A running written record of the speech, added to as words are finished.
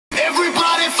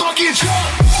get drunk.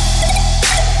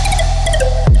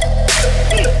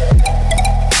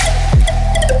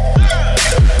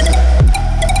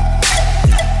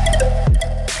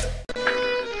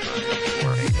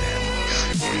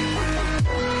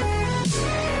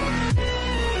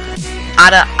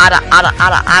 Ada.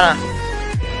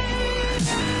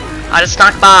 Ada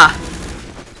snack bar.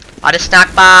 Ada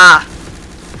snack bar.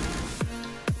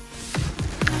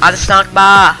 Ada snack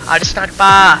bar. Ada snack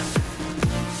bar.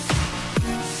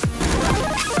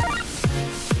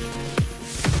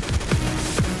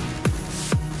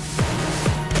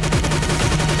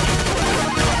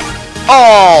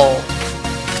 Oh.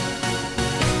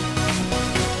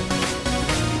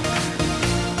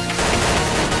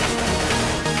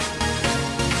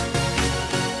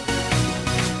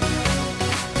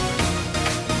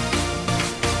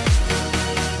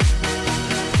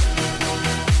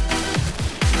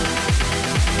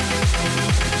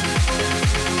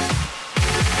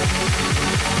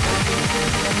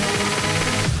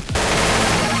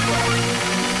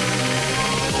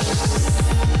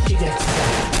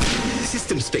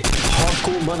 System stick,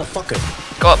 hardcore motherfucker.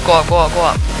 Go up.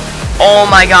 Oh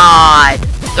my god.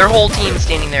 Their whole team's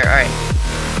standing there. Alright.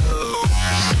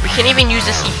 We can't even use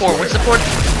the C4. What's the point?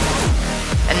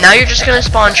 And now you're just gonna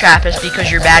spawn trap us because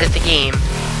you're bad at the game.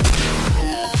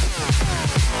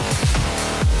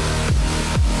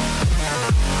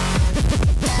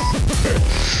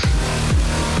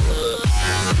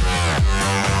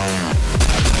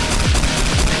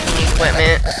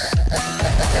 Equipment.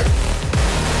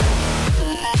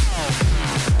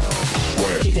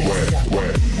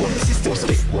 System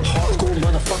stick, hardcore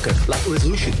motherfucker. Like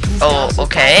resolution. Oh,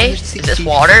 okay. Is this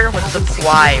water? What's the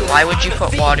why? Why would you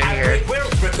put water here?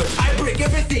 I break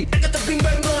everything. I got the bing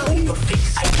bang bang. I own your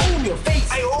face. I own your face.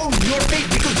 I own your face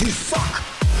because you suck.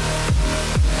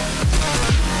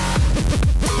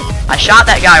 I shot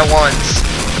that guy once.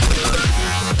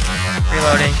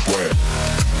 Reloading.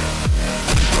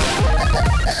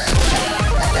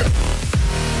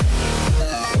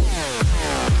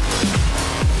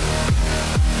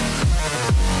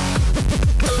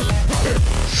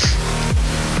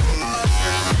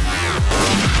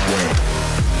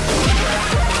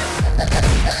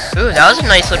 Ooh, that was a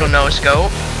nice little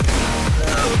no-scope.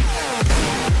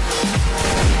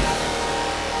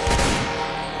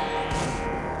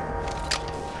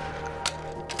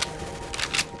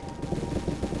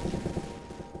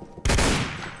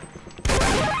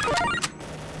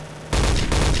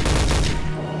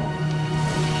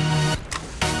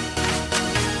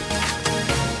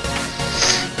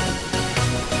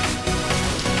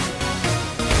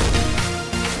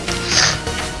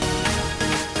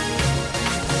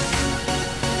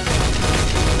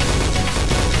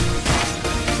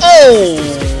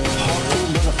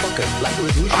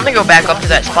 I'm gonna go back up to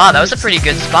that spot. That was a pretty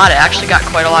good spot. I actually got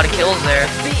quite a lot of kills there.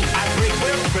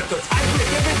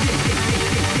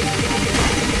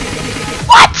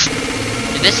 What?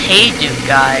 Dude, this Hey Dude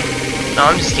guy. No,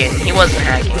 I'm just kidding. He wasn't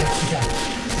hacking.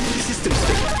 System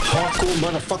stick, hardcore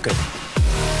motherfucker.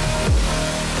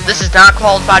 This is not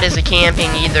qualified as a camping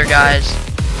either, guys.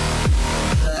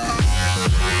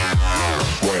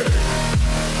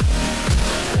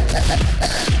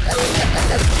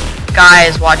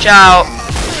 Guys, watch out.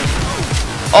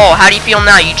 Oh, how do you feel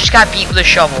now? You just got beat with a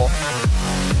shovel.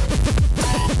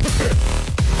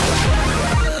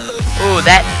 Ooh,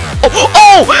 that.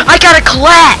 Oh, I got a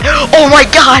collat. Oh my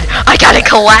god, I got a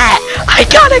collat.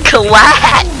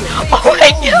 Oh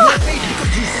my god.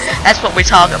 That's what we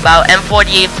talk about.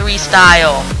 M48-3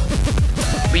 style.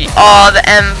 We are the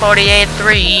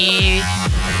M48-3.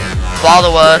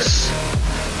 Follow us.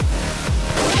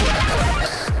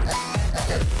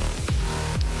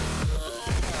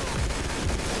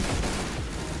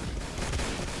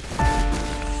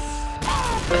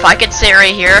 If I could sit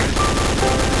right here.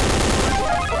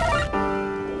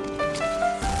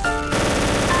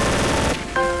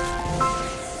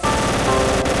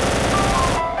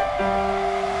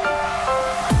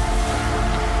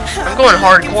 I'm going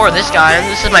hardcore this guy.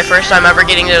 This is my first time ever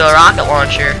getting to the rocket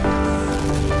launcher.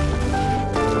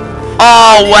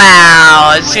 Oh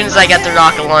wow! As soon as I get the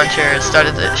rocket launcher, it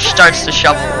starts the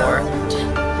shovel war.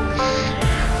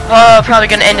 Probably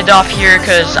gonna end it off here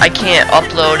because I can't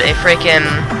upload a freaking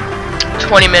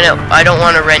 20-minute. I don't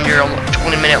want to render a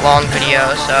 20-minute long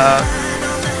video, so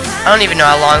I don't even know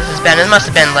how long this has been. It must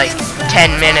have been like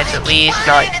 10 minutes at least,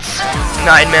 not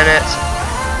 9 minutes.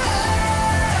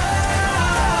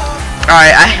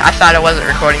 Alright, I thought I wasn't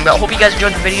recording, but hope you guys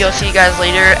enjoyed the video. See you guys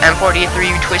later.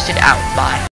 M48-3 Twisted out. Bye.